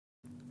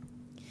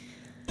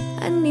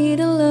need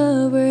a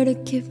lover to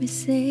keep me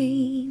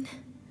sane,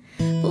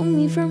 pull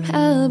me from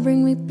hell,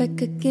 bring me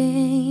back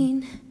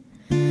again.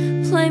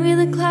 Play me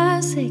the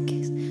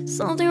classics,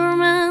 something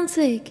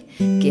romantic,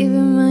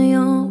 giving my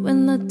all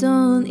when I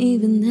don't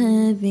even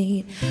have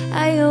it.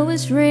 I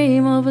always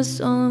dream of a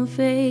solemn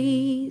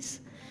face,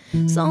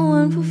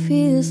 someone who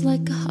feels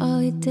like a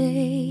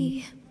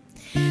holiday.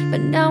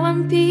 But now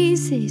I'm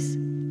pieces,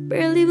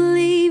 barely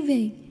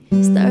believing,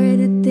 started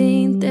to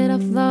think that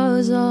I've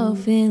lost all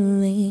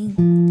feeling.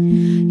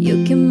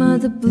 You came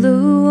out the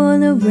blue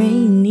on a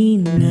rainy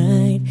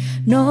night,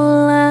 no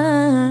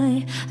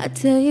lie, I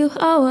tell you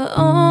how I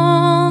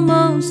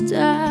almost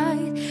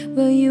died,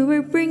 but you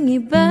were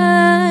bringing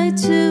back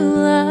to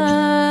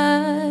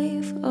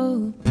life.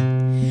 Oh,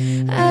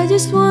 I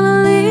just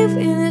wanna live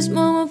in this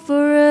moment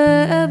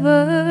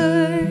forever,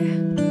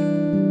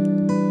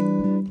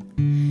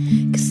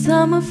 'cause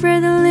I'm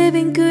afraid that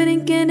living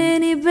couldn't get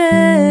any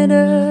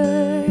better.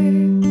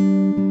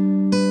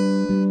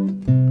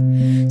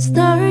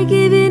 Start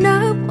giving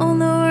up on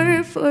the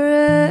word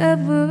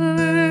forever,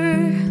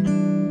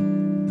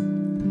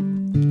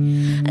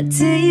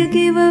 until you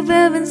give up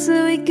heaven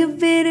so we could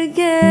be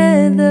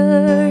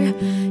together.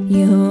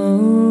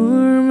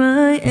 You're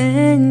my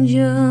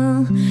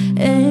angel,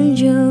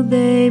 angel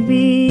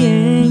baby,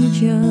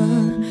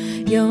 angel.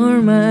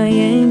 You're my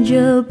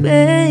angel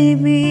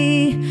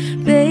baby,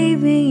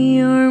 baby,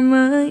 you're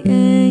my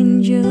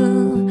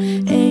angel,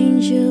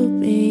 angel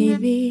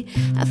baby.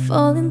 I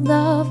fall in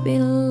love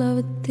with a lot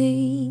of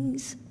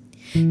things,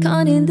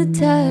 counting the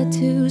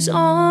tattoos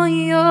on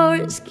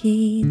your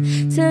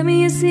skin. Tell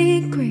me a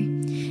secret,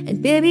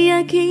 and baby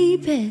I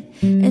keep it,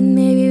 and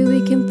maybe we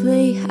can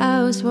play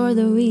house for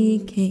the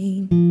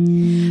weekend.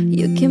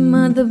 You came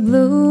out the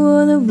blue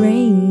on a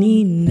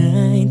rainy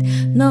night,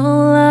 no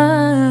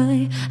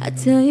lie, I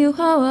tell you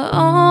how I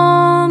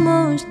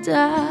almost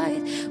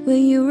died,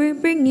 when you were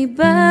bringing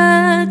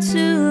back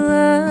to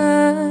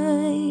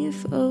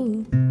life.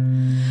 Oh,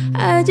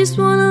 I just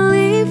wanna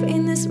live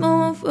in this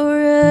moment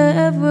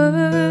forever,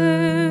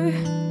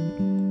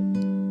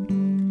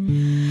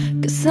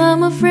 'cause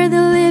I'm afraid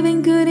that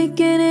living couldn't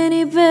get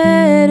any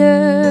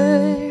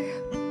better.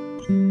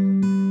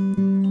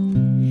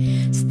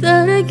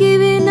 Started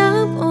giving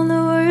up on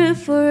the word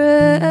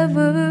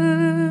forever,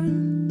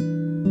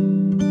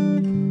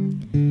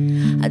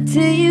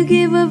 until you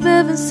give up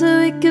heaven so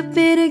we could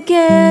be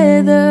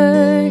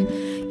together.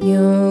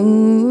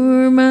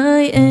 You're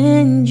my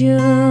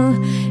angel,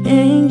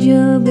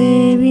 angel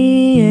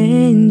baby,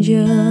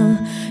 angel.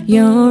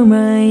 You're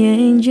my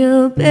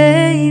angel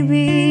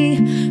baby,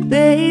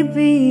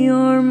 baby,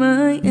 you're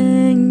my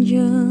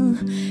angel,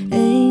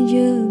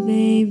 angel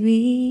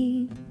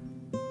baby.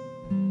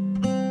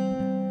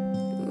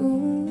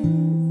 Ooh.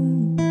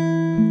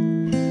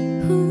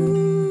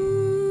 Ooh.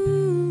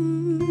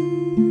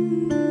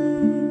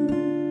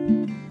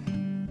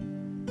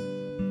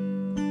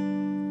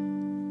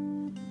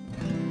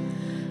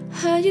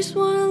 I just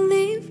wanna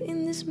live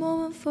in this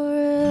moment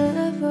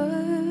forever,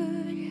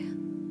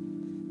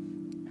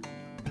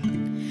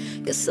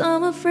 'cause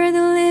I'm afraid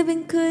that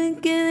living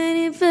couldn't get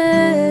any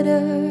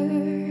better.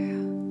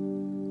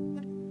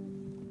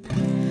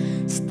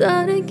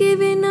 Started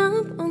giving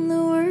up on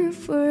the word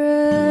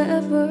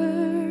forever,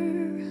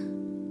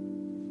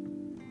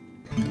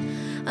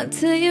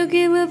 until you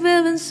give up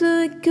heaven so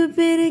it could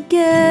be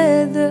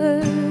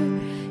together.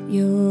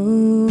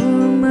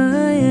 You're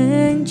my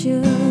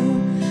angel,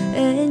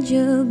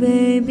 angel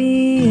baby,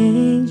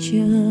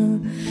 angel.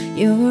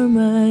 You're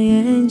my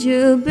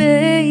angel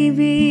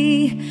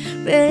baby,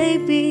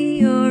 baby,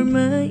 you're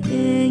my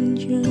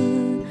angel.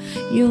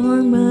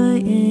 You're my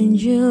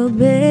angel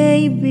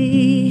baby,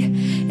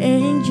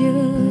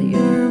 angel,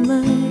 you're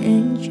my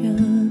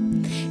angel,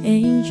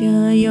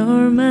 angel,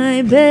 you're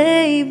my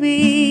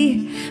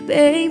baby,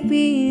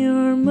 baby,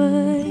 you're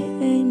my